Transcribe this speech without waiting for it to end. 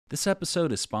This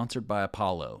episode is sponsored by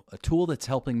Apollo, a tool that's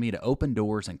helping me to open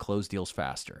doors and close deals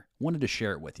faster. Wanted to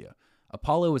share it with you.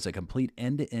 Apollo is a complete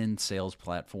end-to-end sales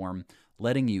platform,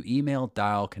 letting you email,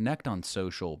 dial, connect on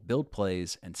social, build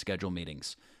plays, and schedule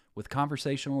meetings. With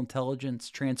conversational intelligence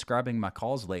transcribing my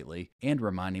calls lately and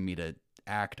reminding me to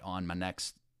act on my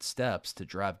next steps to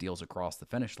drive deals across the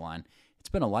finish line, it's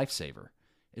been a lifesaver.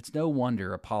 It's no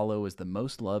wonder Apollo is the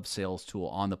most loved sales tool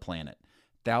on the planet.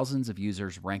 Thousands of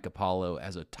users rank Apollo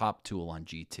as a top tool on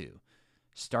G2.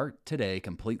 Start today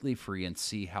completely free and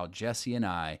see how Jesse and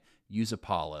I use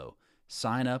Apollo.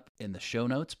 Sign up in the show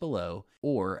notes below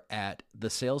or at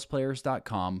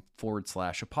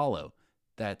thesalesplayers.com/Apollo.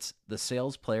 That's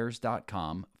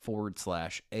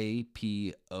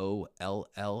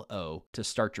thesalesplayers.com/APOLLO to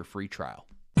start your free trial.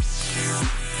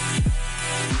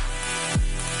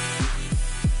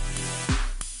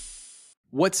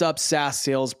 What's up, SaaS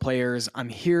sales players? I'm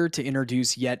here to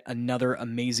introduce yet another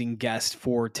amazing guest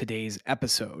for today's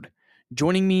episode.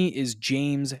 Joining me is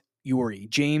James Urie.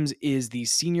 James is the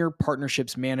Senior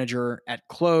Partnerships Manager at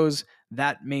Close.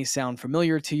 That may sound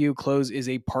familiar to you. Close is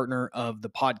a partner of the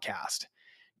podcast.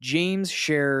 James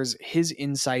shares his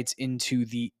insights into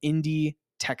the indie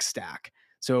tech stack.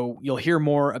 So you'll hear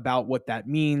more about what that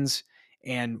means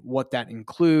and what that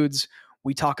includes.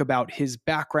 We talk about his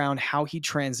background, how he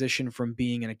transitioned from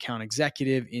being an account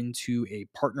executive into a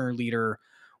partner leader.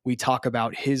 We talk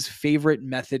about his favorite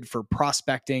method for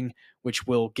prospecting, which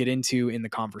we'll get into in the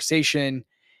conversation.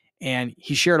 And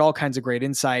he shared all kinds of great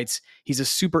insights. He's a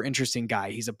super interesting guy.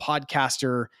 He's a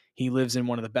podcaster. He lives in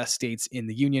one of the best states in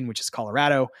the union, which is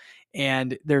Colorado.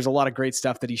 And there's a lot of great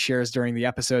stuff that he shares during the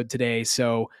episode today.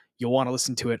 So you'll want to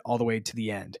listen to it all the way to the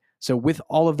end. So with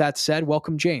all of that said,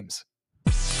 welcome, James.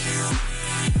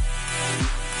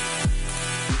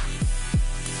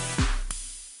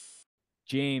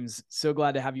 James, so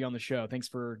glad to have you on the show. Thanks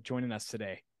for joining us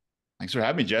today. Thanks for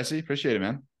having me, Jesse. Appreciate it,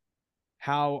 man.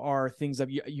 How are things up?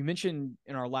 You mentioned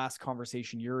in our last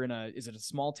conversation, you're in is it a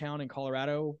small town in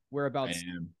Colorado? Whereabouts?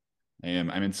 I am.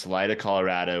 I'm in Salida,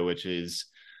 Colorado, which is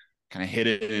kind of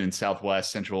hidden in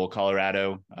southwest central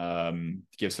Colorado. To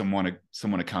give someone a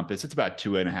compass, it's about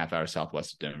 2.5 hours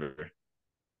southwest of Denver.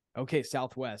 Okay,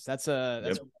 southwest. That's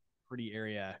a pretty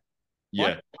area.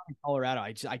 Yeah, in Colorado.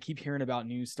 I keep hearing about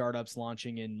new startups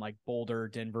launching in like Boulder,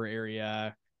 Denver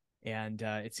area, and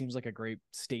it seems like a great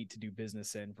state to do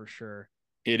business in for sure.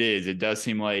 it is. It does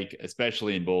seem like,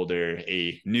 especially in Boulder,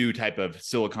 a new type of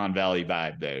Silicon Valley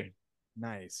vibe there.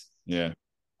 Nice. Yeah.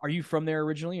 Are you from there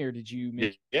originally, or did you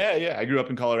make? Yeah. I grew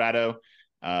up in Colorado,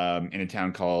 in a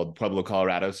town called Pueblo,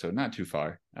 Colorado, so not too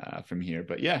far from here.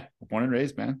 But yeah, born and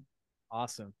raised, man.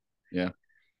 Awesome. Yeah.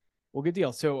 Well, good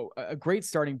deal. So a great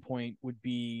starting point would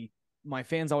be, my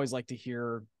fans always like to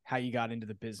hear how you got into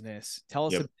the business. Tell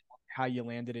us about how you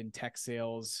landed in tech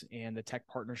sales and the tech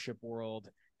partnership world,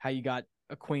 how you got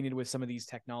acquainted with some of these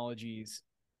technologies,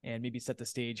 and maybe set the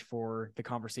stage for the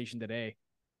conversation today.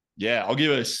 Yeah, I'll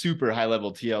give a super high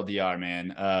level TLDR,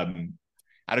 man.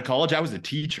 Out of college, I was a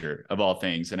teacher of all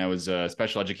things, and I was a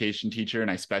special education teacher,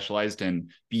 and I specialized in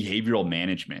behavioral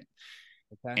management.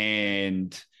 Okay.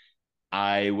 And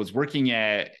I was working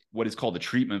at what is called a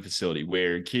treatment facility,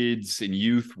 where kids and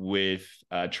youth with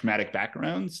traumatic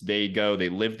backgrounds, they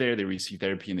live there, they receive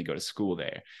therapy, and they go to school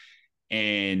there.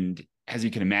 And as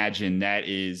you can imagine, that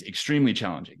is extremely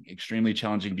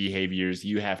challenging behaviors.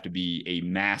 You have to be a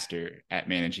master at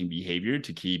managing behavior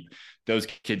to keep those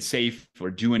kids safe or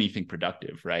do anything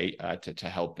productive, right? To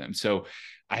help them. So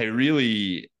I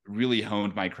really, really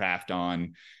honed my craft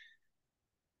on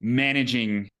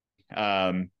managing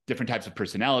different types of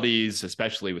personalities,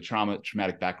 especially with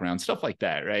traumatic backgrounds, stuff like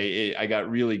that, right? I got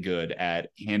really good at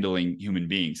handling human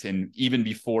beings. And even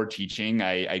before teaching,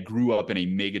 I grew up in a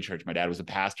mega church. My dad was a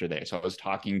pastor there. So I was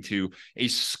talking to a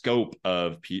scope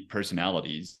of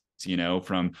personalities,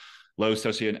 from low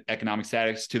socioeconomic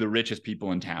status to the richest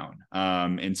people in town.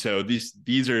 And so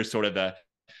these are sort of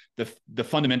the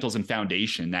fundamentals and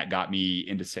foundation that got me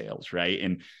into sales, right?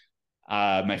 And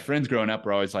my friends growing up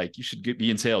were always like, you should be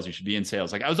in sales. You should be in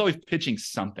sales. Like, I was always pitching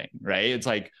something, right? It's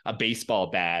like a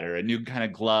baseball bat or a new kind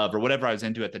of glove or whatever I was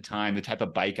into at the time, the type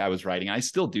of bike I was riding. I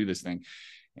still do this thing.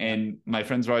 And my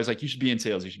friends were always like, you should be in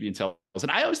sales. You should be in sales. And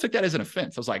I always took that as an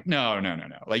offense. I was like, no.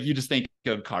 Like, you just think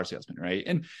of car salesman, right?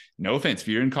 And no offense, if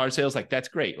you're in car sales, like, that's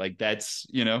great. Like, that's,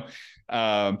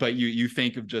 but you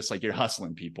think of just like you're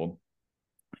hustling people.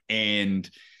 And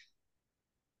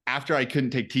after I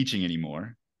couldn't take teaching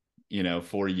anymore,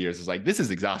 4 years, is like, this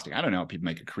is exhausting. I don't know how people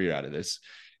make a career out of this.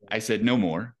 I said, no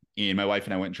more. And my wife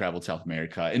and I went and traveled South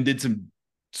America and did some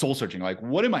soul searching. Like,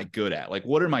 what am I good at? Like,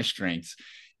 what are my strengths?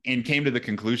 And came to the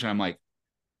conclusion, I'm like,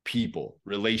 people,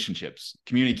 relationships,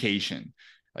 communication.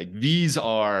 Like these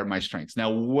are my strengths. Now,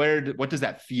 what does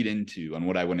that feed into on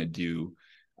what I want to do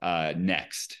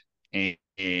next?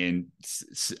 And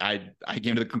I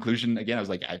came to the conclusion again. I was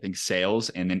like, I think sales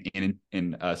and then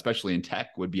in especially in tech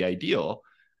would be ideal.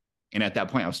 And at that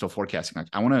point, I was still forecasting like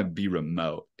I want to be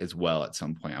remote as well at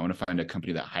some point. I want to find a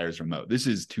company that hires remote. This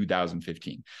is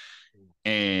 2015,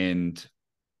 and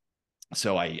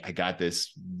so I got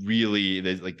this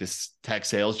this tech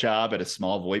sales job at a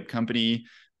small VoIP company.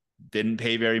 Didn't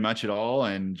pay very much at all,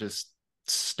 and just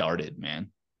started,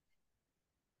 man.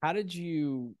 How did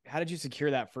you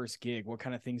secure that first gig? What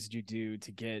kind of things did you do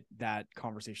to get that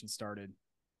conversation started?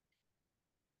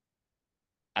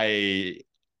 I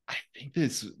I think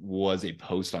this was a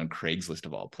post on Craigslist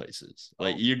of all places.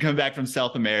 Like Oh, you come back from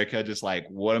South America, just like,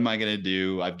 what am I gonna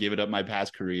do? I've given up my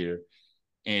past career,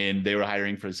 and they were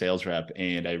hiring for a sales rep,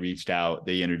 and I reached out.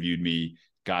 They interviewed me,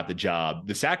 got the job.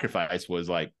 The sacrifice was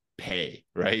like pay,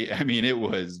 right? I mean, it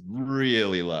was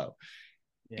really low,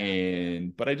 yeah.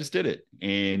 and but I just did it,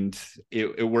 and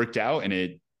it worked out, and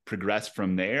it progressed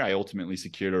from there. I ultimately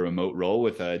secured a remote role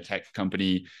with a tech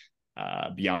company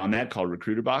beyond that called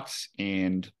Recruiter Box,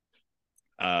 and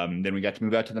then we got to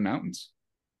move out to the mountains.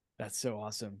 That's so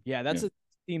awesome. Yeah, that's Yeah.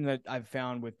 a theme that I've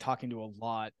found with talking to a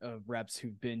lot of reps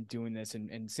who've been doing this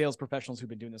and sales professionals who've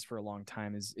been doing this for a long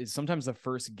time is sometimes the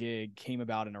first gig came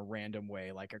about in a random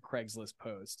way, like a Craigslist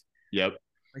post. Yep.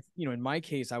 Like, in my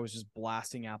case, I was just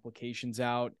blasting applications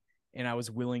out and I was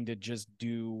willing to just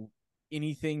do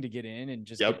anything to get in and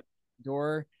just get Yep. the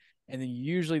door. And then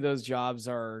usually those jobs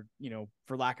are,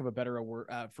 for lack of a better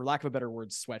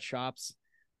word, sweatshops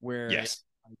where Yes.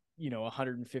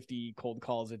 150 cold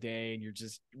calls a day and you're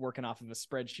just working off of a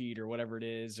spreadsheet or whatever it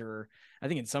is. Or I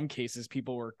think in some cases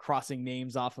people were crossing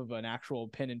names off of an actual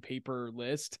pen and paper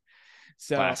list.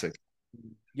 So Classic.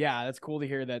 yeah, that's cool to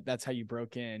hear that that's how you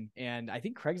broke in. And I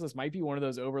think Craigslist might be one of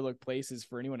those overlooked places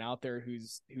for anyone out there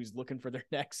who's looking for their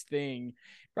next thing.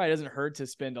 Probably doesn't hurt to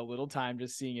spend a little time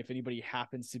just seeing if anybody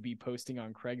happens to be posting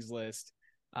on Craigslist,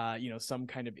 some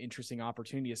kind of interesting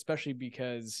opportunity, especially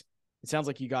because it sounds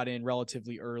like you got in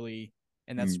relatively early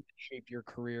and that's shaped your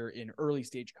career in early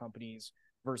stage companies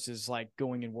versus like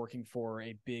going and working for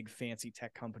a big fancy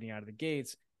tech company out of the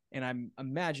gates. And I'm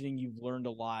imagining you've learned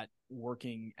a lot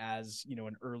working as,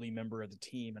 an early member of the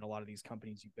team in a lot of these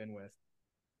companies you've been with.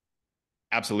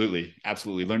 Absolutely.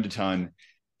 Absolutely. Learned a ton.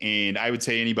 And I would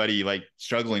say anybody like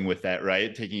struggling with that,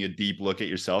 right? Taking a deep look at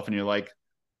yourself and you're like,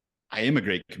 I am a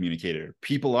great communicator.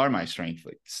 People are my strength.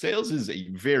 Like sales is a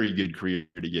very good career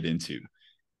to get into.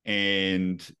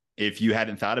 And if you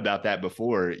hadn't thought about that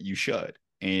before, you should.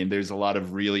 And there's a lot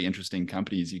of really interesting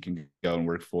companies you can go and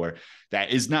work for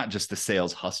that is not just the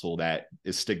sales hustle that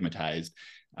is stigmatized,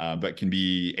 but can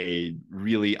be a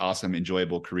really awesome,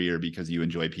 enjoyable career because you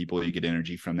enjoy people, you get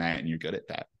energy from that, and you're good at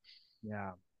that.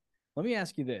 Yeah. Let me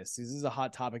ask you this. This is a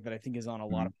hot topic that I think is on a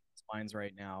lot of people's minds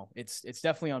right now. It's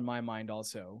definitely on my mind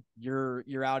also.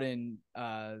 You're out in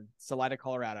Salida,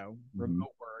 Colorado,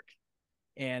 remote work,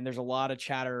 and there's a lot of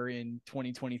chatter in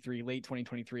 2023, late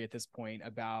 2023 at this point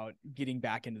about getting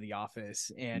back into the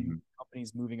office and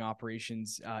companies moving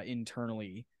operations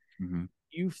internally. Mm-hmm.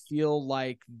 Do you feel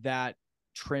like that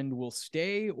trend will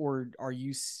stay, or are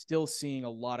you still seeing a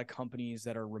lot of companies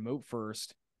that are remote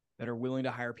first that are willing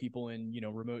to hire people in,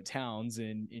 remote towns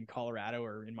in Colorado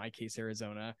or in my case,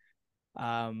 Arizona?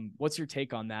 What's your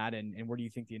take on that? And where do you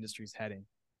think the industry is heading?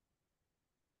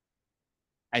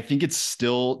 I think it's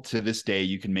still to this day,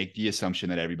 you can make the assumption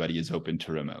that everybody is open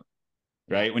to remote,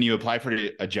 right? Yeah. When you apply for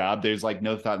a job, there's like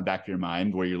no thought in the back of your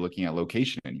mind where you're looking at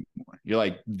location anymore. You're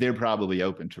like, they're probably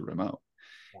open to remote.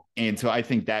 And so I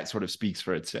think that sort of speaks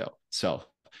for itself. So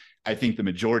I think the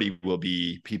majority will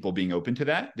be people being open to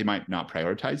that. They might not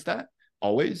prioritize that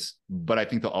always, but I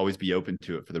think they'll always be open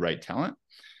to it for the right talent.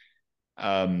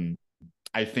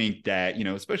 I think that,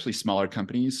 especially smaller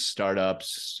companies,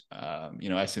 startups,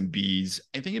 SMBs,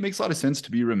 I think it makes a lot of sense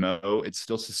to be remote. It's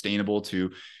still sustainable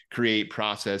to create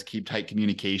process, keep tight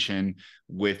communication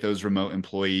with those remote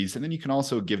employees. And then you can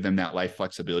also give them that life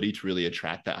flexibility to really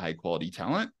attract that high quality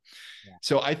talent. Yeah.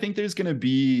 So I think there's going to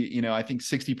be, I think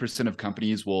 60% of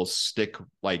companies will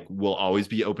will always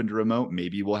be open to remote.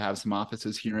 Maybe we'll have some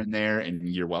offices here and there and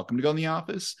you're welcome to go in the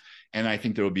office. And I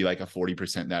think there will be like a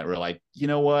 40% that were like, you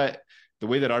know what? The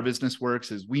way that our business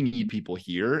works is we need people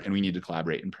here and we need to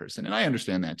collaborate in person. And I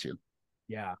understand that too.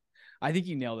 Yeah, I think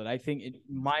you nailed it. I think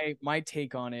my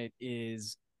take on it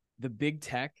is the big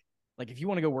tech. Like if you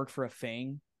want to go work for a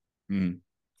FANG,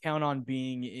 count on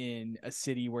being in a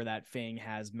city where that FANG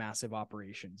has massive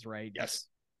operations, right? Yes.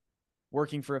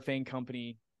 Working for a FANG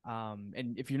company,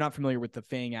 And if you're not familiar with the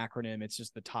FANG acronym, it's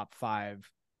just the top 5.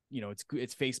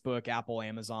 It's Facebook, Apple,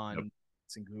 Amazon, Yep.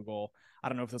 and Google. I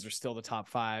don't know if those are still the top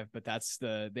 5, but that's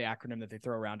the acronym that they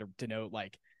throw around to denote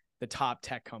like the top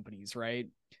tech companies, right?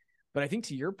 But I think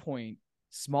to your point,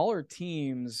 smaller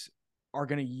teams are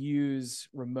going to use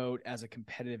remote as a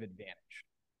competitive advantage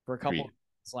for a couple of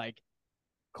reasons. Like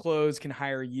Close can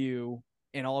hire you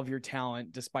and all of your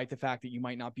talent, despite the fact that you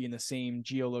might not be in the same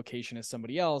geolocation as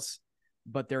somebody else,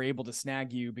 but they're able to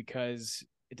snag you because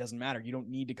it doesn't matter. You don't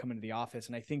need to come into the office.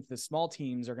 And I think the small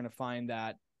teams are going to find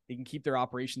that they can keep their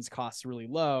operations costs really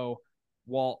low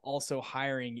while also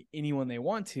hiring anyone they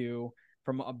want to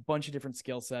from a bunch of different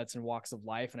skill sets and walks of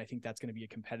life. And I think that's going to be a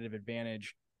competitive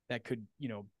advantage that could,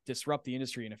 disrupt the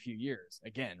industry in a few years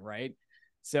again. Right.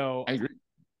 So I agree.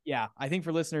 Yeah, I think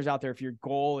for listeners out there, if your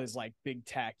goal is like big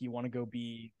tech, you want to go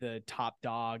be the top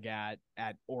dog at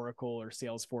Oracle or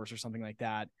Salesforce or something like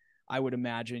that, I would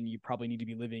imagine you probably need to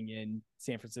be living in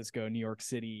San Francisco, New York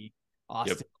City,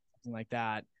 Austin, something like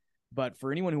that. But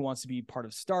for anyone who wants to be part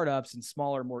of startups and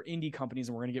smaller, more indie companies,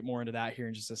 and we're going to get more into that here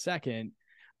in just a second,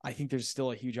 I think there's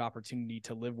still a huge opportunity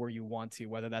to live where you want to,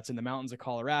 whether that's in the mountains of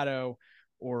Colorado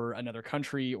or another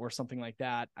country or something like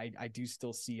that. I do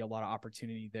still see a lot of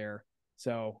opportunity there.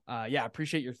 So I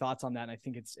appreciate your thoughts on that. And I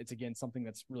think it's again, something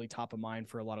that's really top of mind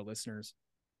for a lot of listeners.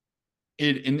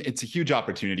 It's a huge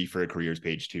opportunity for a careers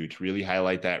page too, to really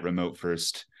highlight that remote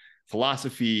first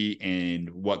philosophy and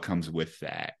what comes with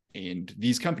that. And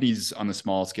these companies on the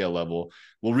small scale level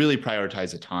will really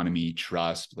prioritize autonomy,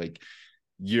 trust, like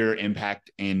your impact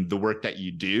and the work that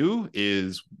you do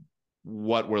is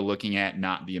what we're looking at,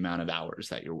 not the amount of hours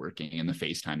that you're working and the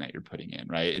face time that you're putting in,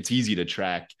 right? It's easy to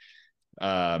track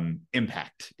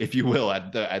impact, if you will,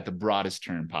 at the broadest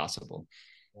term possible.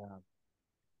 Yeah.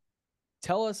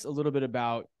 Tell us a little bit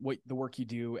about what the work you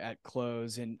do at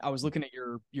Close. And I was looking at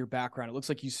your background. It looks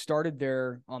like you started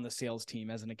there on the sales team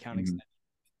as an account executive,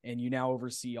 and you now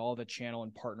oversee all the channel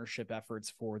and partnership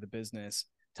efforts for the business.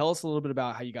 Tell us a little bit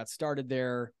about how you got started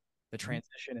there, the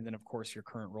transition, and then of course your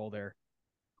current role there.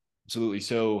 Absolutely.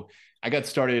 So I got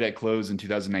started at Close in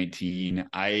 2019.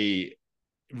 I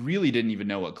really didn't even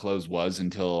know what Close was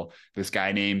until this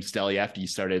guy named Steliefty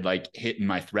started like hitting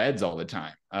my threads all the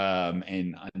time,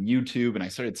 and on YouTube, and I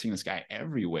started seeing this guy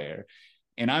everywhere.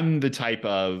 And I'm the type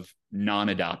of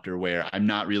non-adopter where I'm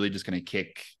not really just going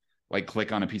to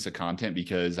click on a piece of content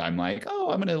because I'm like, oh,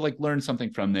 I'm going to like learn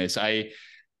something from this. I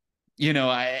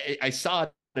saw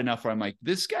it enough where I'm like,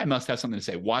 this guy must have something to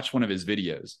say. Watch one of his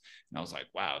videos. And I was like,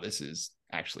 wow, this is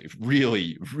actually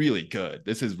really, really good.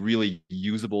 This is really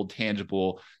usable,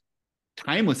 tangible,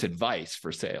 timeless advice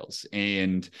for sales.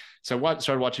 And so I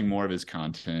started watching more of his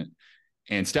content.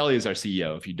 And Steli is our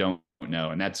CEO, if you don't know.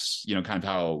 And that's, kind of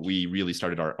how we really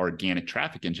started our organic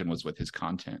traffic engine, was with his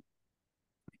content.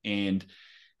 And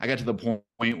I got to the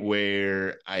point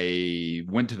where I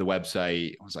went to the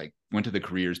website, went to the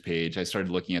careers page. I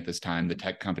started looking at this time, the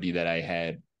tech company that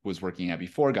I was working at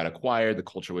before got acquired. The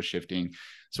culture was shifting.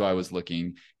 So I was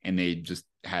looking, and they just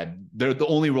had the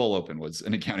only role open was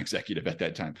an account executive at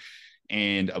that time,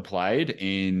 and applied,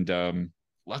 and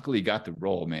luckily got the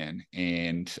role, man.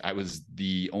 And I was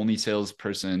the only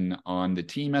salesperson on the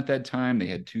team at that time. They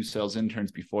had 2 sales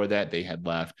interns before that. They had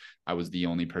left. I was the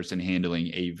only person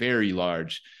handling a very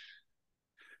large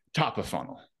top of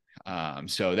funnel.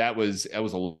 So that was a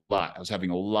lot. I was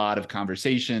having a lot of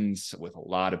conversations with a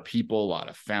lot of people, a lot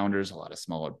of founders, a lot of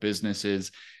smaller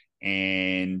businesses.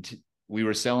 And we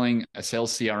were selling a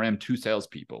sales CRM to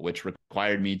salespeople, which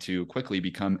required me to quickly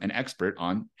become an expert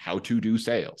on how to do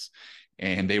sales.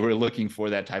 And they were looking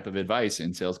for that type of advice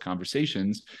in sales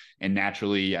conversations. And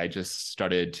naturally, I just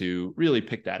started to really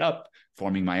pick that up,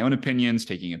 forming my own opinions,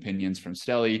 taking opinions from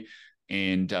Steli,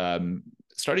 and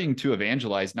starting to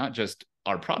evangelize not just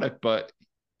our product, but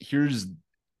here's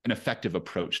an effective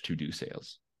approach to do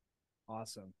sales.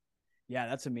 Awesome. Yeah,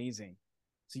 that's amazing.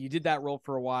 So you did that role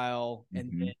for a while, and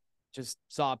then just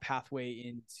saw a pathway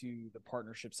into the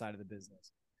partnership side of the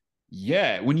business.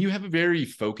 Yeah. When you have a very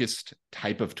focused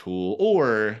type of tool,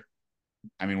 or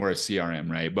we're a CRM,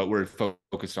 right? But we're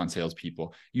focused on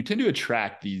salespeople. You tend to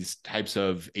attract these types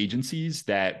of agencies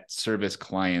that service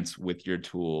clients with your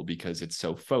tool because it's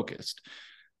so focused.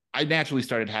 I naturally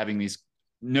started having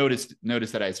noticed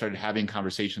that I started having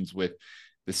conversations with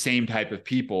the same type of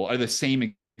people, or the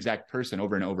same exact person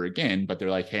over and over again, but they're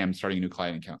like, hey, I'm starting a new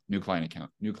client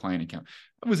account.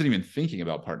 I wasn't even thinking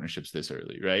about partnerships this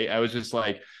early, right? I was just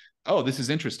like, oh, this is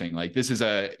interesting. Like, this is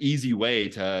a easy way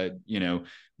to,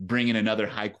 bring in another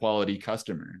high quality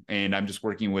customer. And I'm just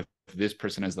working with this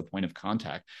person as the point of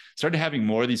contact. Started having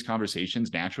more of these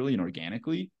conversations naturally and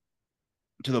organically.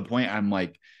 to the point I'm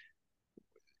like,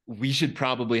 we should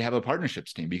probably have a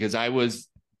partnerships team, because I was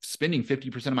spending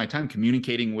 50% of my time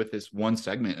communicating with this one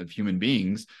segment of human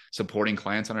beings, supporting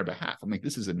clients on our behalf. I'm like,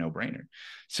 this is a no-brainer.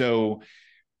 So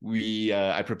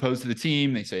I proposed to the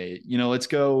team. They say, let's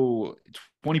go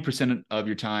 20% of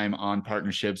your time on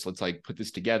partnerships. Let's like put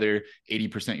this together.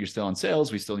 80% you're still on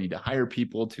sales. We still need to hire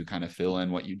people to kind of fill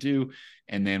in what you do.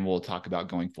 And then we'll talk about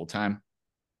going full time.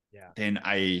 Yeah. Then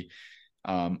I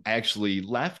actually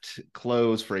left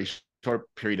Close for a short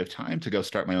period of time to go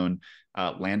start my own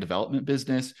land development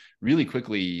business. Really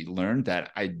quickly learned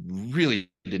that I really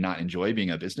did not enjoy being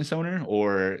a business owner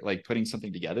or like putting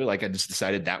something together. Like I just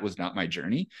decided that was not my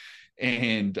journey,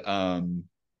 and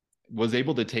was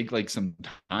able to take like some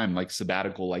time, like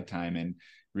sabbatical like time, and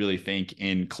really think.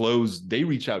 And Close, they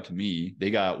reached out to me.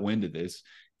 They got wind of this,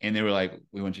 and they were like,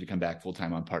 we want you to come back full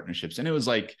time on partnerships. And it was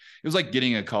like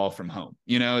getting a call from home.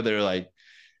 They're like,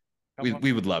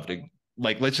 we would love to,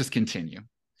 like, let's just continue.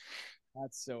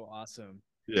 That's so awesome.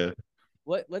 Yeah.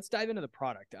 Let's dive into the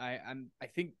product. I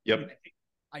think Yep.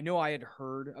 I know I had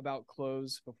heard about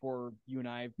Close before you and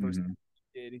I first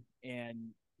did,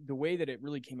 and the way that it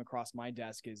really came across my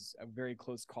desk is a very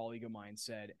close colleague of mine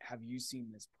said, "Have you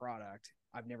seen this product?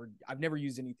 I've never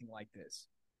used anything like this."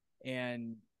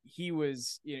 And he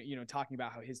was talking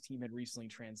about how his team had recently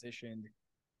transitioned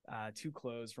to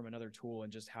Close from another tool,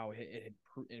 and just how it had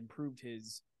improved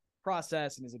his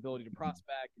process and his ability to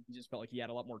prospect. He just felt like he had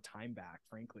a lot more time back,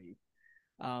 frankly.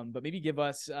 But maybe give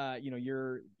us,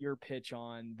 your pitch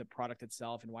on the product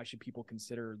itself, and why should people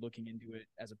consider looking into it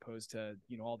as opposed to,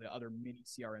 all the other mini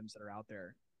CRMs that are out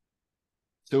there.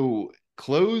 So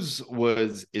Close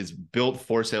is built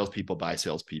for salespeople by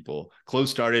salespeople. Close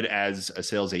started as a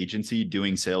sales agency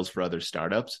doing sales for other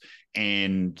startups,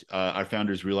 and our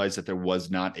founders realized that there was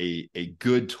not a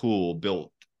good tool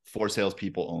built for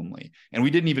salespeople only. And we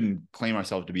didn't even claim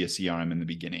ourselves to be a CRM in the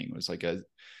beginning. It was like a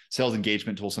sales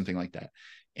engagement tool, something like that.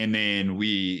 And then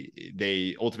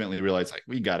they ultimately realized, like,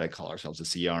 we got to call ourselves a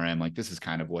CRM. Like, this is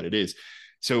kind of what it is.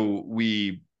 So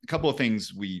a couple of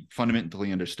things we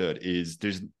fundamentally understood is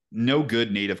there's no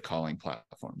good native calling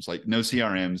platforms, like no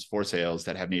CRMs for sales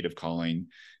that have native calling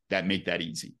that make that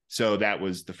easy. So that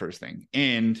was the first thing.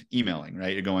 And emailing,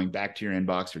 right? You're going back to your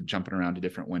inbox or jumping around to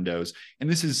different windows. And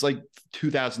this is like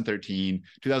 2013,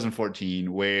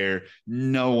 2014, where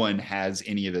no one has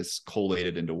any of this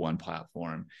collated into one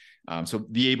platform. So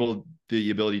the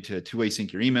ability to two-way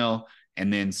sync your email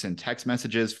and then send text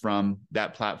messages from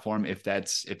that platform if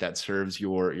that serves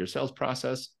your sales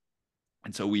process.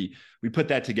 And so we put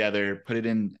that together, put it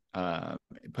in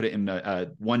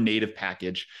one native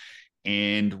package.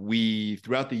 And we,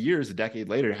 throughout the years, a decade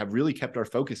later, have really kept our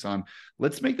focus on,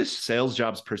 let's make this sales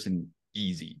jobs person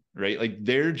easy, right? Like,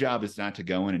 their job is not to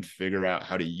go in and figure out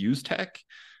how to use tech.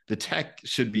 The tech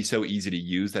should be so easy to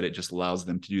use that it just allows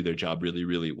them to do their job really,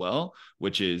 really well,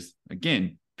 which is,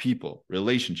 again, people,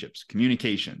 relationships,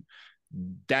 communication.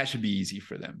 That should be easy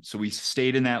for them. So we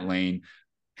stayed in that lane,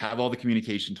 have all the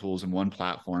communication tools in one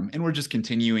platform, and we're just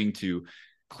continuing to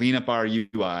clean up our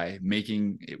UI,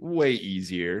 making it way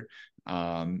easier,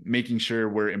 making sure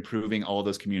we're improving all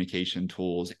those communication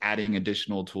tools, adding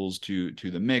additional tools to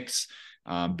the mix,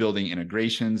 building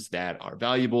integrations that are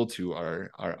valuable to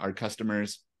our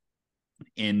customers.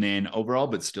 And then overall,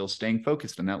 but still staying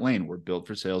focused in that lane. We're built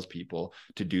for salespeople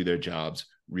to do their jobs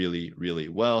really, really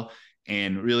well.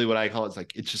 And really what I call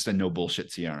it's just a no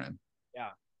bullshit CRM.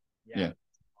 Yeah.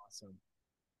 Awesome.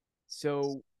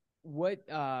 So what,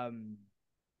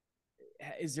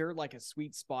 is there like a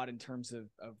sweet spot in terms of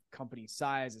company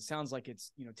size? It sounds like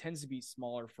it's, tends to be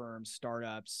smaller firms,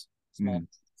 startups, small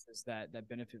businesses that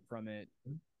benefit from it.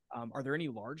 Are there any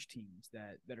large teams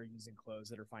that are using Close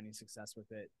that are finding success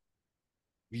with it?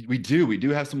 We do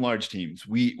have some large teams.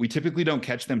 We typically don't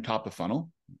catch them top of funnel.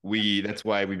 That's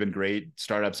why we've been great.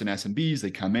 Startups and SMBs,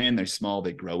 they come in, they're small,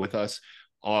 they grow with us.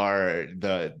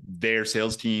 Their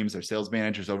sales teams, their sales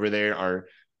managers over there are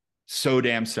so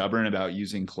damn stubborn about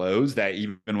using Close that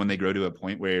even when they grow to a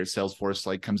point where Salesforce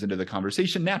like comes into the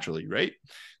conversation naturally, right?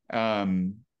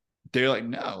 They're like,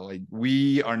 no, like,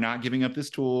 we are not giving up this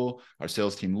tool. Our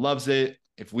sales team loves it.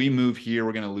 If we move here,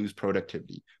 we're going to lose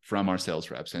productivity from our sales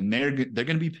reps, and they're going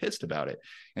to be pissed about it.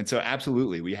 And so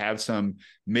absolutely, we have some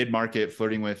mid-market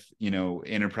flirting with,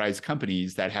 enterprise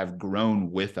companies that have grown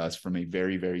with us from a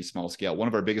very, very small scale. One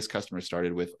of our biggest customers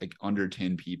started with like under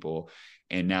 10 people,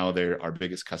 and now they're our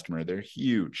biggest customer. They're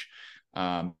huge.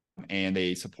 And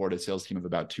they support a sales team of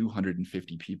about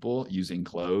 250 people using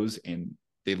Close, and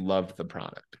they loved the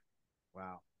product.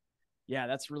 Wow. Yeah,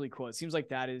 that's really cool. It seems like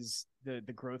that is the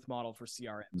growth model for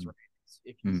CRMs, right?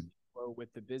 If you grow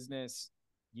with the business,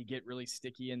 you get really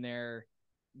sticky in there.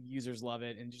 Users love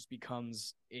it, and it just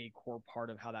becomes a core part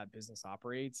of how that business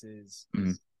operates. Is like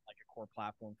a core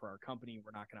platform for our company.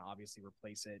 We're not going to obviously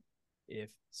replace it if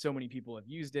so many people have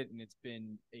used it, and it's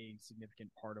been a significant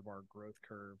part of our growth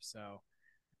curve. So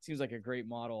it seems like a great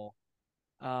model.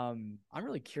 I'm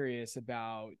really curious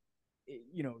about,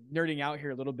 nerding out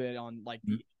here a little bit on like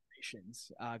the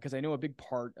integrations, because I know a big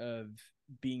part of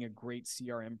being a great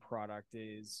CRM product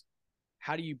is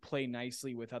how do you play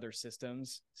nicely with other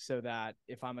systems so that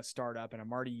if I'm a startup and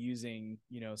I'm already using,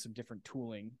 some different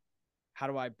tooling, how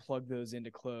do I plug those into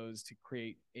Close to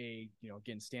create a,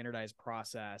 again, standardized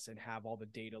process and have all the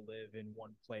data live in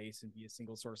one place and be a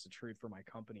single source of truth for my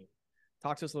company?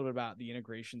 Talk to us a little bit about the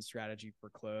integration strategy for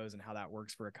Close and how that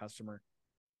works for a customer.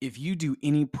 If you do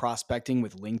any prospecting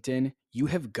with LinkedIn, you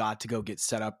have got to go get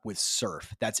set up with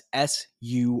Surf. That's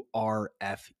SURFE.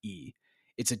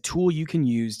 It's a tool you can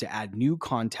use to add new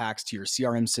contacts to your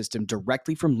CRM system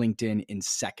directly from LinkedIn in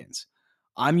seconds.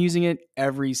 I'm using it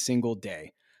every single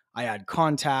day. I add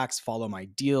contacts, follow my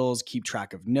deals, keep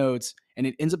track of notes, and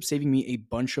it ends up saving me a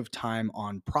bunch of time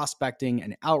on prospecting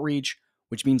and outreach,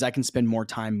 which means I can spend more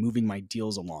time moving my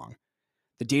deals along.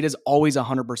 The data is always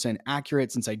 100%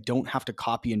 accurate since I don't have to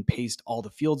copy and paste all the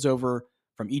fields over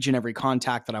from each and every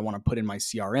contact that I want to put in my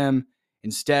CRM.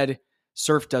 Instead,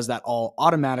 Surf does that all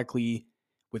automatically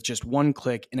with just one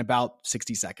click in about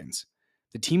 60 seconds.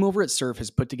 The team over at Surf has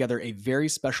put together a very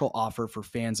special offer for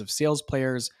fans of sales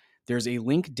players. There's a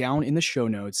link down in the show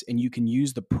notes, and you can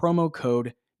use the promo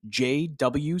code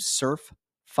JWSurf5.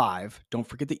 Don't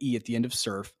forget the E at the end of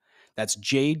Surf. That's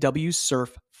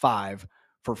JWSurf5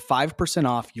 for 5%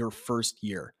 off your first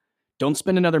year. Don't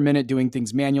spend another minute doing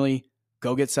things manually.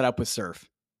 Go get set up with Surf.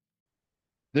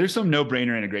 There's some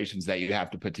no-brainer integrations that you have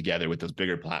to put together with those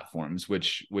bigger platforms,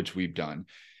 which we've done.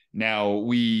 Now,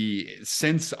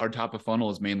 since our top of funnel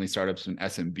is mainly startups and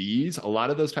SMBs, a lot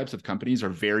of those types of companies are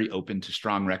very open to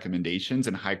strong recommendations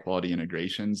and high quality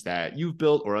integrations that you've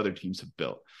built or other teams have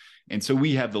built. And so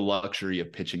we have the luxury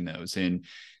of pitching those. And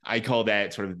I call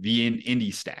that sort of the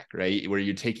indie stack, right? Where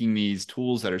you're taking these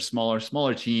tools that are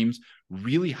smaller teams,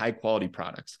 really high quality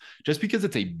products. Just because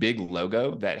it's a big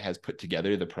logo that has put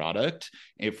together the product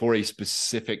for a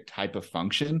specific type of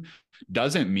function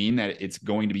doesn't mean that it's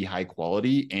going to be high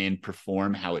quality and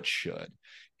perform how it should.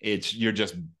 You're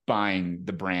just buying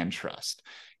the brand trust.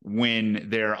 When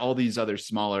there are all these other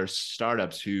smaller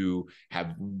startups who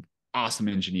have awesome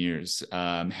engineers,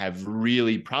 have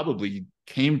really probably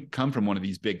come from one of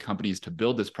these big companies to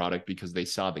build this product because they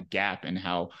saw the gap in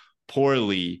how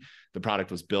poorly the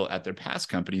product was built at their past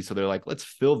company. So they're like, let's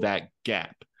fill that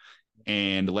gap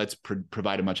and let's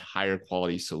provide a much higher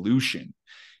quality solution.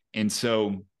 And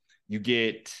so you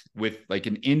get, with like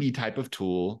an indie type of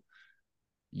tool,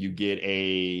 you get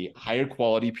a higher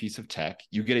quality piece of tech,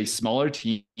 you get a smaller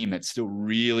team that still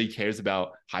really cares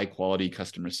about high quality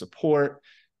customer support,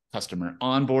 customer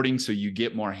onboarding. So you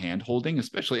get more hand holding,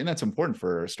 especially, and that's important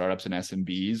for startups and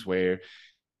SMBs where,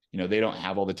 they don't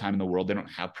have all the time in the world. They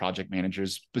don't have project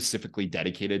managers specifically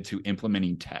dedicated to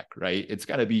implementing tech, right?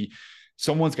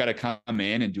 Someone's got to come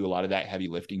in and do a lot of that heavy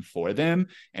lifting for them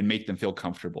and make them feel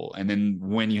comfortable. And then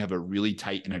when you have a really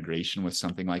tight integration with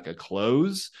something like a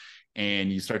Close,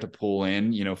 and you start to pull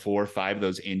in, 4 or 5 of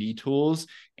those indie tools,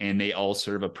 and they all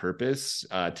serve a purpose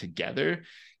together,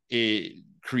 it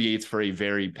creates for a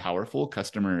very powerful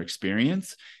customer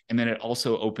experience. And then it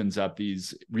also opens up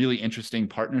these really interesting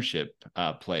partnership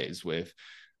plays with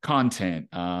content,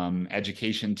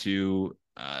 education to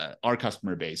our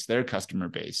customer base, their customer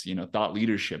base, thought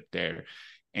leadership there.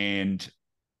 And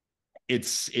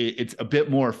it's a bit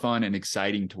more fun and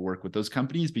exciting to work with those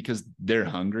companies because they're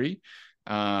hungry.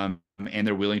 And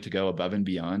they're willing to go above and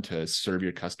beyond to serve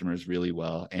your customers really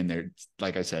well. And they're,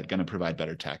 like I said, going to provide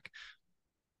better tech.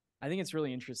 I think it's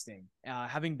really interesting.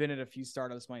 Having been at a few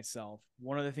startups myself,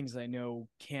 one of the things I know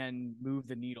can move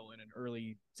the needle in an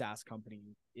early SaaS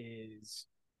company is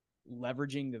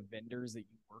leveraging the vendors that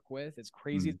you work with. As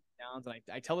crazy as it sounds, and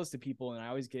I tell this to people, and I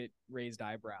always get raised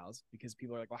eyebrows because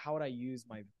people are like, well, how would I use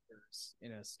my vendors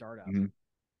in a startup?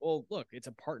 Well, look, it's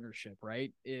a partnership,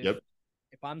 right? If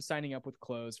I'm signing up with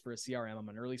Close for a CRM, I'm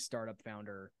an early startup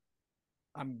founder.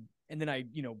 And then I,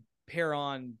 pair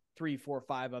on 3, 4,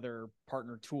 5 other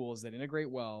partner tools that integrate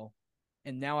well.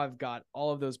 And now I've got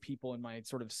all of those people in my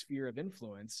sort of sphere of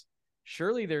influence.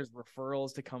 Surely there's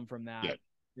referrals to come from that.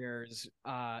 There's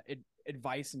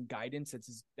advice and guidance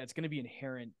that's going to be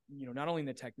inherent, not only in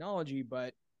the technology,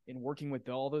 but in working with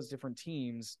all those different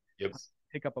teams.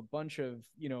 Pick up a bunch of,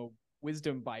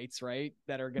 wisdom bites, right,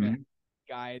 that are going to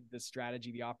guide the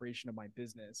strategy, the operation of my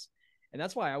business. And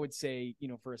that's why I would say,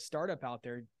 for a startup out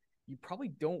there, you probably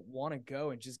don't want to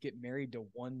go and just get married to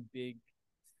one big,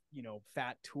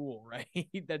 fat tool, right?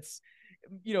 That's,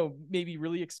 maybe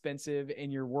really expensive,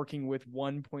 and you're working with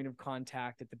one point of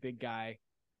contact at the big guy.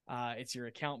 It's your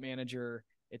account manager.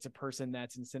 It's a person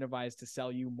that's incentivized to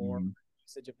sell you more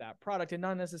usage of that product and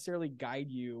not necessarily guide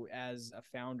you as a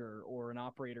founder or an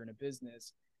operator in a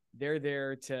business. They're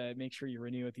there to make sure you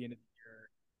renew at the end of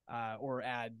the year, or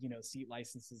add, seat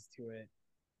licenses to it.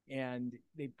 And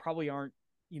they probably aren't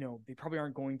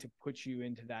going to put you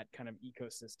into that kind of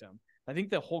ecosystem. I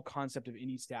think the whole concept of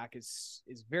indie stack is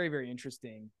very, very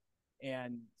interesting,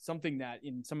 and something that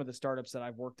in some of the startups that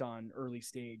I've worked on early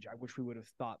stage, I wish we would have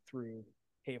thought through.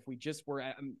 Hey, if we just were,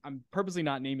 I'm purposely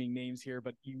not naming names here,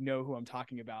 but you know who I'm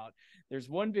talking about. There's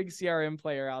one big CRM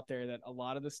player out there that a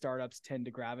lot of the startups tend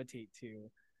to gravitate to,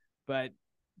 but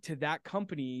to that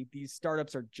company, these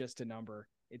startups are just a number.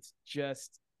 It's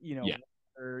just,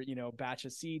 or, batch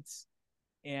of seats,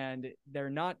 and they're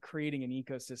not creating an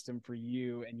ecosystem for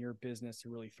you and your business to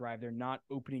really thrive. They're not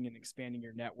opening and expanding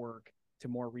your network to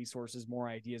more resources, more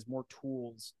ideas, more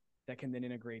tools that can then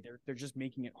integrate. They're just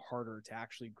making it harder to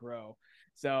actually grow.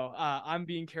 So I'm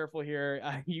being careful here.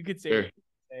 You could say,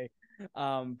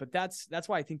 but that's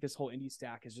why I think this whole indie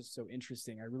stack is just so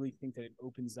interesting. I really think that it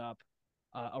opens up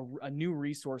a new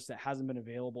resource that hasn't been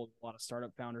available to a lot of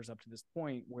startup founders up to this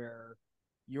point, where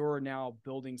you're now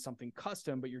building something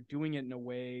custom, but you're doing it in a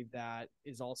way that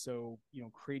is also,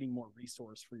 creating more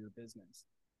resource for your business.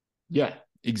 Yeah,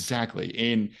 exactly.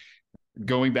 And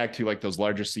going back to like those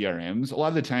larger CRMs, a lot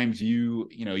of the times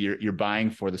you're buying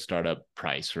for the startup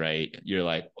price, right? You're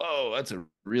like, whoa, that's a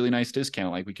really nice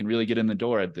discount. Like we can really get in the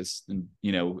door at this, and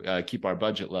keep our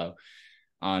budget low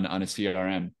on a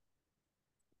CRM.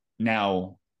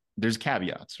 Now, there's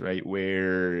caveats, right?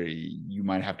 Where you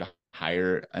might have to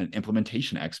hire an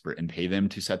implementation expert and pay them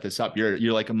to set this up.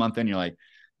 You're like a month in, you're like,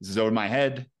 this is over my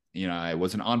head. I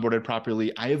wasn't onboarded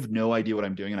properly. I have no idea what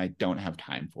I'm doing, and I don't have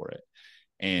time for it.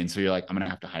 And so you're like, I'm going to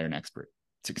have to hire an expert.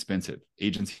 It's expensive.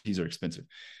 Agencies are expensive.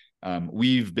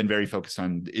 We've been very focused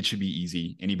on it should be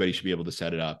easy. Anybody should be able to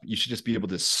set it up. You should just be able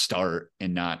to start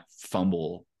and not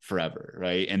fumble forever,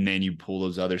 right? And then you pull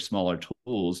those other smaller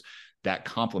tools that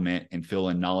complement and fill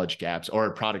in knowledge gaps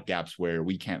or product gaps where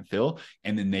we can't fill.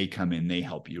 And then they come in, they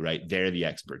help you, right? They're the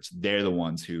experts. They're the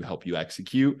ones who help you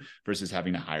execute versus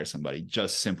having to hire somebody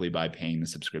just simply by paying the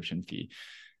subscription fee,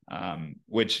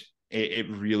 which it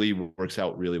really works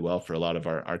out really well for a lot of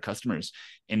our customers.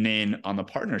 And then on the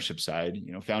partnership side,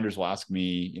 founders will ask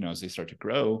me, as they start to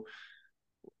grow,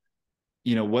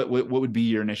 what would be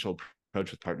your initial approach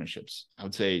with partnerships? I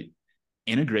would say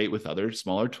integrate with other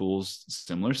smaller tools,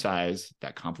 similar size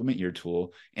that complement your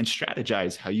tool, and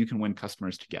strategize how you can win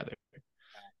customers together.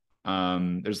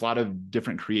 There's a lot of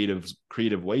different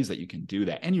creative ways that you can do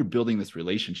that. And you're building this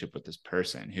relationship with this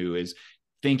person who is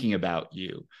thinking about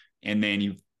you. And then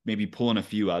you maybe pull in a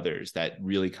few others that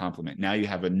really complement. Now you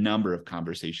have a number of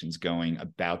conversations going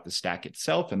about the stack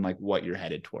itself and like what you're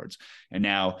headed towards. And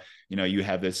now, you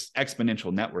have this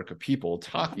exponential network of people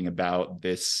talking about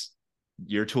this,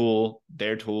 your tool,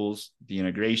 their tools, the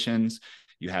integrations.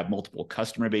 You have multiple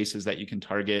customer bases that you can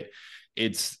target.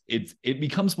 It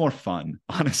becomes more fun.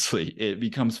 Honestly, it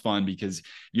becomes fun because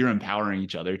you're empowering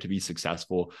each other to be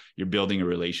successful. You're building a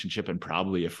relationship and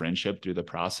probably a friendship through the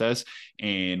process,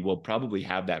 and we'll probably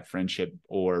have that friendship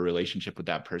or relationship with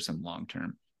that person long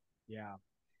term. Yeah.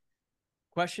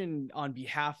 Question on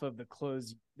behalf of the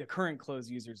current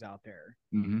closed users out there.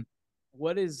 Mm-hmm.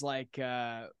 What is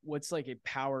what's like a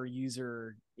power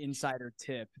user insider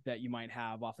tip that you might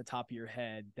have off the top of your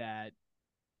head that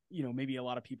maybe a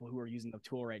lot of people who are using the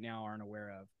tool right now aren't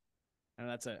aware of?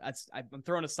 And I'm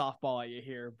throwing a softball at you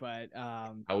here, but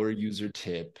our user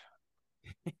tip.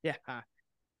 Yeah.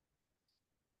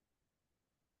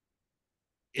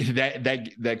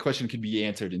 That question could be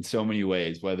answered in so many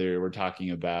ways, whether we're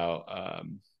talking about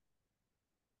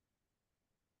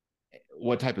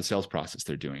what type of sales process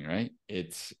they're doing, right?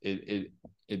 It's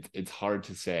hard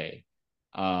to say.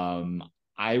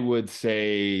 I would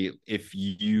say if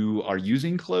you are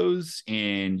using close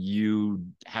and you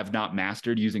have not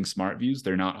mastered using smart views,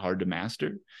 they're not hard to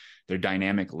master. They're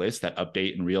dynamic lists that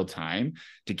update in real time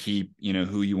to keep,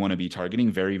 who you want to be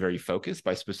targeting very, very focused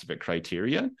by specific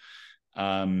criteria.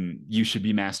 You should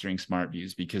be mastering smart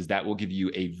views because that will give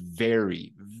you a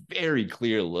very, very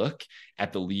clear look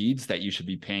at the leads that you should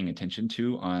be paying attention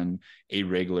to on a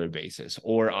regular basis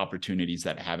or opportunities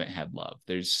that haven't had love.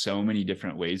 There's so many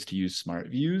different ways to use smart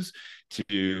views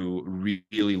to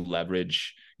really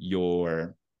leverage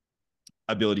your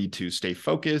ability to stay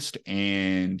focused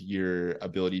and your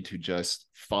ability to just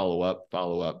follow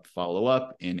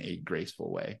up in a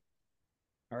graceful way.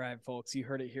 All right, folks, you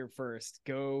heard it here first.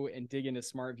 Go and dig into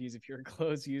Smart Views. If you're a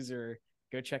close user,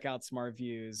 go check out Smart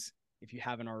Views if you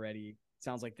haven't already.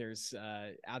 Sounds like there's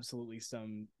absolutely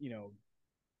some,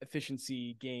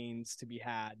 efficiency gains to be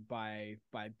had by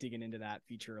digging into that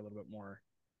feature a little bit more.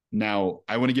 Now,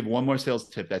 I want to give one more sales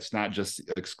tip that's not just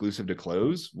exclusive to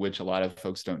close, which a lot of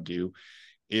folks don't do,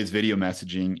 is video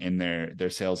messaging in their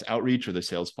sales outreach or their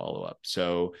sales follow-up.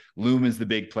 So Loom is the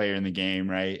big player in the game,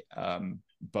 right?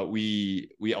 But we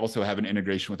also have an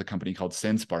integration with a company called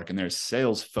SendSpark, and they're a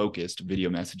sales-focused video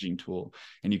messaging tool,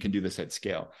 and you can do this at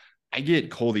scale. I get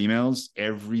cold emails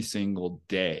every single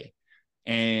day,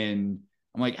 and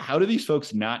I'm like, how do these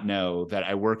folks not know that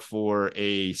I work for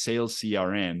a sales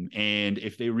CRM? And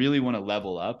if they really want to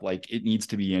level up, like, it needs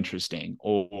to be interesting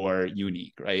or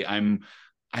unique, right?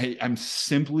 I'm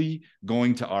simply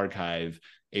going to archive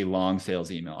a long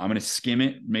sales email. I'm going to skim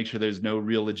it, make sure there's no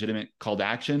real legitimate call to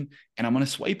action, and I'm going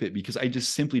to swipe it because I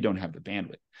just simply don't have the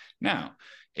bandwidth. Now,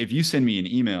 if you send me an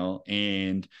email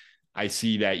and I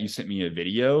see that you sent me a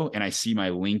video and I see my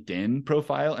LinkedIn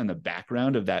profile and the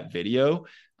background of that video,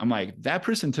 I'm like, that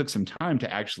person took some time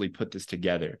to actually put this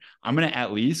together. I'm going to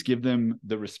at least give them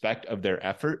the respect of their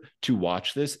effort to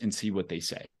watch this and see what they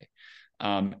say.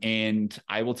 And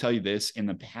I will tell you this, in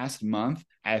the past month,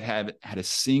 I've had a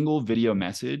single video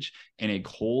message in a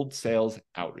cold sales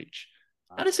outreach.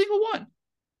 Not a single one.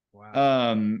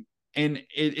 Wow. And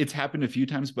it's happened a few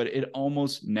times, but it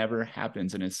almost never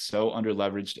happens. And it's so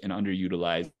underleveraged and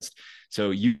underutilized. So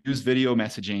use video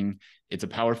messaging. It's a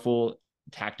powerful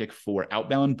tactic for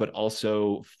outbound, but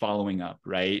also following up,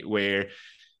 right? Where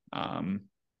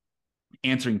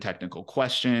answering technical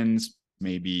questions,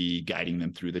 maybe guiding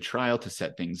them through the trial to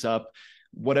set things up,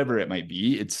 whatever it might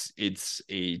be. It's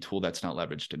a tool that's not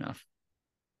leveraged enough.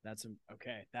 That's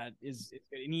okay. That is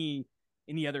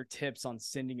any other tips on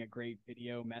sending a great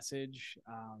video message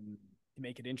to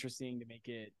make it interesting, to make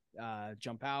it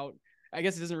jump out? I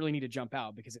guess it doesn't really need to jump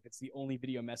out, because if it's the only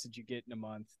video message you get in a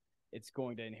month, it's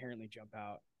going to inherently jump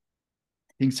out.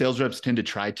 I think sales reps tend to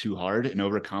try too hard and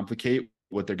overcomplicate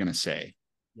what they're going to say.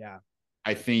 Yeah.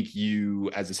 I think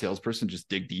you, as a salesperson, just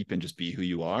dig deep and just be who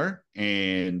you are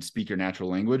and speak your natural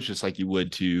language, just like you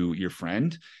would to your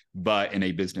friend, but in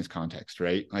a business context,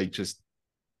 right? Like, just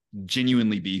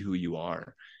genuinely be who you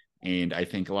are. And I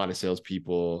think a lot of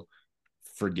salespeople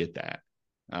forget that.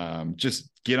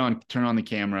 Just turn on the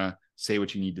camera, say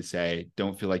what you need to say.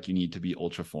 Don't feel like you need to be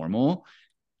ultra formal.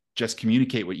 Just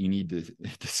communicate what you need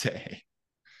to say.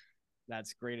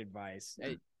 That's great advice.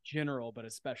 General, but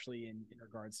especially in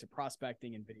regards to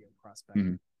prospecting and video prospecting.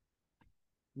 Mm-hmm.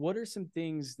 What are some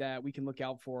things that we can look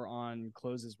out for on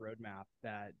Close's roadmap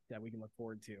that we can look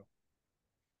forward to?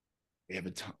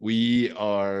 We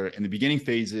are in the beginning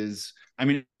phases. I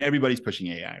mean, everybody's pushing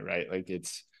AI, right? Like,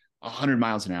 it's 100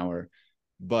 miles an hour,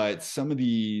 but some of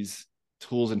these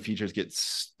tools and features get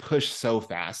pushed so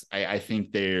fast. I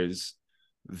think there's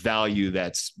value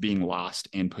that's being lost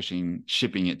in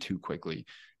shipping it too quickly.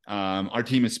 Our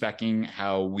team is speccing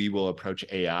how we will approach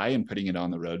AI and putting it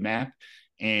on the roadmap.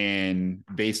 And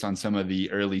based on some of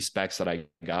the early specs that I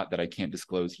got that I can't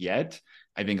disclose yet,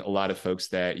 I think a lot of folks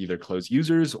that either close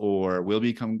users or will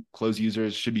become close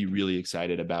users should be really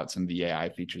excited about some of the AI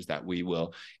features that we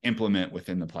will implement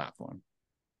within the platform.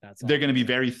 They're going to be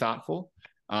very thoughtful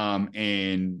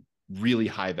and really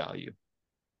high value.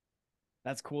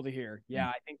 That's cool to hear. Yeah,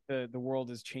 I think the world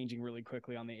is changing really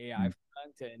quickly on the AI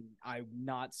front, and I'm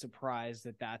not surprised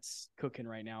that that's cooking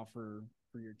right now for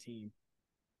your team.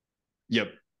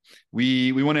 Yep.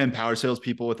 We want to empower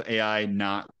salespeople with AI,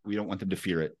 we don't want them to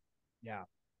fear it. Yeah.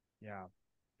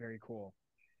 Very cool.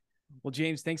 Well,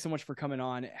 James, thanks so much for coming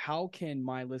on. How can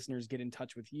my listeners get in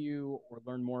touch with you or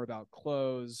learn more about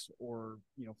Close, or,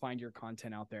 find your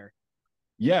content out there?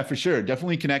 Yeah, for sure.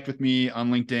 Definitely connect with me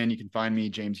on LinkedIn. You can find me,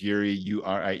 James Urie,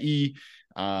 Urie.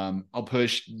 I'll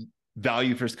push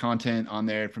value first content on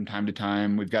there from time to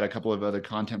time. We've got a couple of other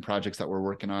content projects that we're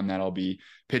working on that I'll be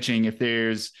pitching. If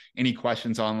there's any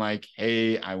questions on, like,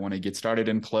 hey, I want to get started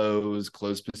in close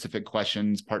specific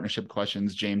questions, partnership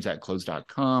questions,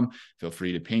 james@close.com. Feel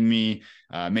free to ping me.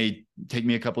 May take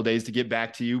me a couple of days to get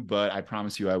back to you, but I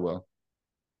promise you I will.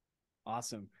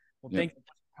 Awesome. Well, thanks for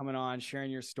coming on,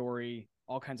 sharing your story,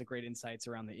 all kinds of great insights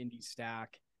around the indie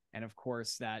stack. And of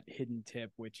course, that hidden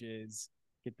tip, which is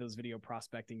get those video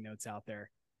prospecting notes out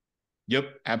there.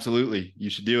 Yep, absolutely.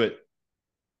 You should do it.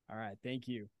 All right. Thank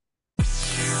you.